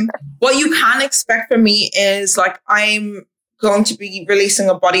what you can expect from me is like I'm going to be releasing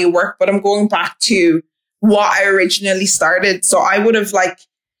a body of work, but I'm going back to what I originally started. So I would have like.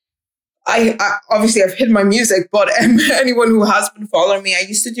 I obviously I've hid my music, but anyone who has been following me, I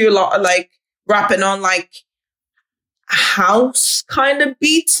used to do a lot of like rapping on like house kind of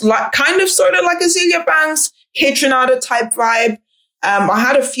beats, like kind of sort of like Azalea Banks, Kitchenada type vibe. I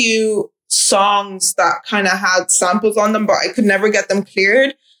had a few songs that kind of had samples on them, but I could never get them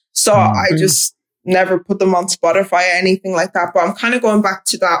cleared. So I just never put them on Spotify or anything like that. But I'm kind of going back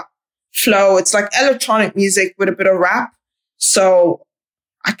to that flow. It's like electronic music with a bit of rap. So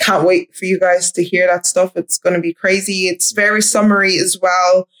I can't wait for you guys to hear that stuff. It's going to be crazy. It's very summery as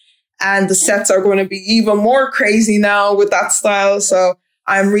well. And the sets are going to be even more crazy now with that style. So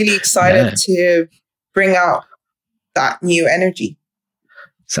I'm really excited to bring out that new energy.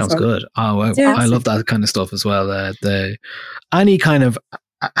 Sounds good. Oh, I love that kind of stuff as well. Any kind of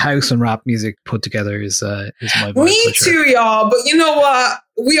house and rap music put together is my vibe. Me too, y'all. But you know what?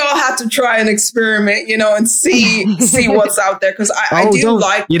 We all had to try and experiment, you know, and see what's out there. Because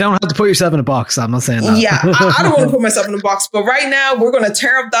you don't have to put yourself in a box. I'm not saying that. Yeah, I don't want to put myself in a box. But right now, we're going to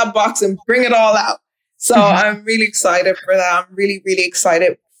tear up that box and bring it all out. So I'm really excited for that. I'm really, really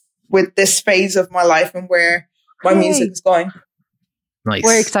excited with this phase of my life and where my music is going. Nice.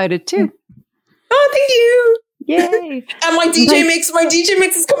 We're excited too. Oh, thank you. Yay. And my DJ mix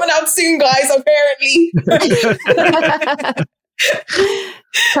is coming out soon, guys, apparently.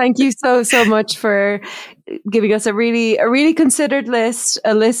 Thank you so much for giving us a really considered list,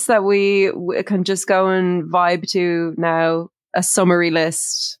 a list that we can just go and vibe to now, a summary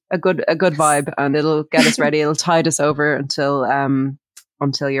list, a good vibe, and it'll get us ready. It'll tide us over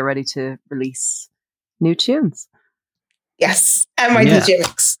until you're ready to release new tunes. Yes, and my DJ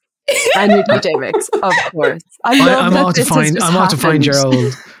mix. And your DJ mix, of course. I'm out to find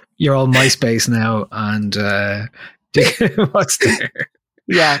your old MySpace now and what's there.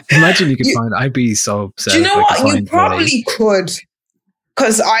 Yeah, imagine you could find. I'd be so upset. Do you know what? You probably could,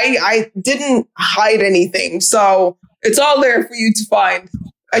 because I didn't hide anything, so it's all there for you to find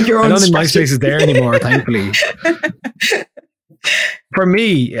at your own. I don't think MySpace is there anymore, thankfully. For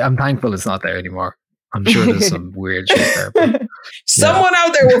me, I'm thankful it's not there anymore. I'm sure there's some weird shit there. Someone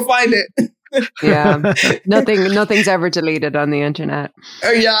out there will find it. Yeah, nothing's ever deleted on the internet.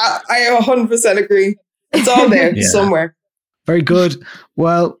 Oh yeah, I 100% agree. It's all there somewhere. Very good.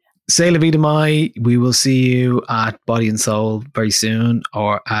 Well, Celaviedmai, we will see you at Body and Soul very soon,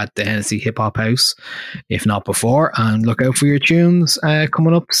 or at the Hennessy Hip Hop House, if not before. And look out for your tunes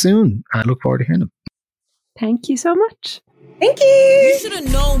coming up soon. I look forward to hearing them. Thank you so much. Thank you. You should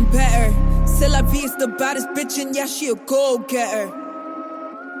have known better. Celavie is the baddest bitch, and yeah, she a go-getter.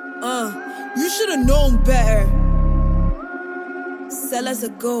 You should have known better. Cella's a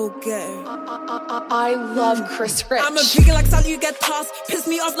go-getter. I love Chris Rich. I'm a vegan like Sally, you get tossed. Piss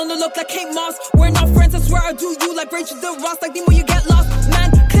me off, no look like Kate Moss. We're not friends, I swear I do you like Rachel the Ross. Like Nemo, you get lost.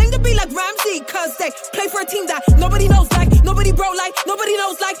 Man, claim to be like Ramsey, cause they play for a team that nobody knows like, nobody bro like, nobody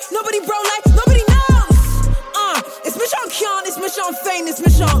knows like, nobody bro like, nobody knows. It's Michonne Kion, it's Michonne Fane, it's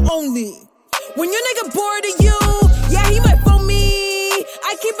Michonne only. When your nigga bored of you, yeah, he might phone me.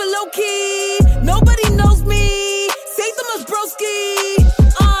 I keep it low key, nobody knows me. Say the most broski.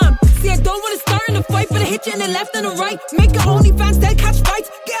 See, I don't wanna start in a fight, but I hit you in the left and the right. Make your OnlyFans, then catch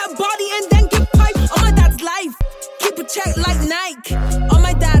fights. Get a body and then get pipe. On my dad's life, keep a check like Nike. On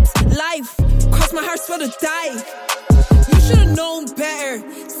my dad's life, cross my heart, swear to die. You should've known better.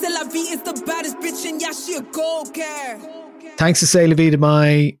 Celaviedmai is the baddest bitch, and yeah, she a go-getter. Thanks to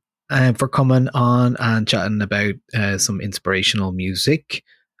Celaviedmai for coming on and chatting about some inspirational music.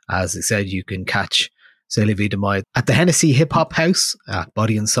 As I said, you can catch Celaviedmai at the Hennessy Hip Hop House at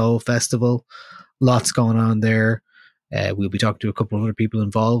Body and Soul Festival. Lots going on there. We'll be talking to a couple of other people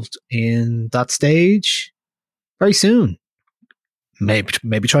involved in that stage very soon.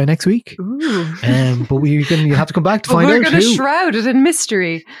 Maybe try next week. But you have to come back to find out. We're going to shroud it in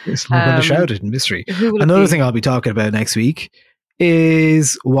mystery. Yes, we're going to shroud it in mystery. Another thing I'll be talking about next week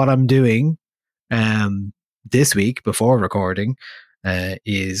is what I'm doing this week before recording.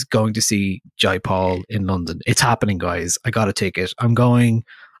 Is going to see Jai Paul in London. It's happening, guys. I got a ticket. I'm going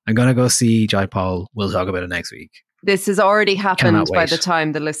to go see Jai Paul. We'll talk about it next week. This has already happened by the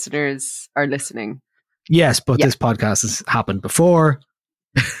time the listeners are listening. Yes, but this podcast has happened before.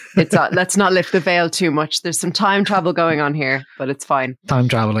 Let's not lift the veil too much. There's some time travel going on here, but it's fine. Time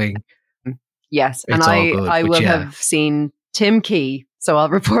traveling. Yes, and I will have seen Tim Key, so I'll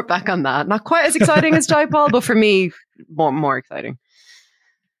report back on that. Not quite as exciting as Jai Paul, but for me, more exciting.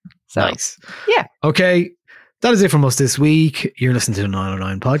 So, nice. Yeah. Okay. That is it from us this week. You're listening to the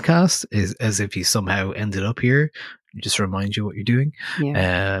 909 podcast. As if you somehow ended up here. Just to remind you what you're doing.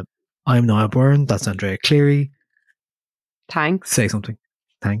 Yeah. I'm Niall Byrne. That's Andrea Cleary. Thanks. Say something.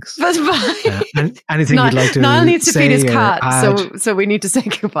 Thanks. That's fine. Anything you'd like to Niall needs to say feed his cat, add? so we need to say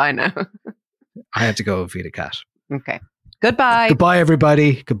goodbye now. I have to go feed a cat. Okay. Goodbye. Goodbye,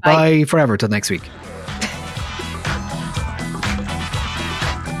 everybody. Goodbye Bye. forever till next week.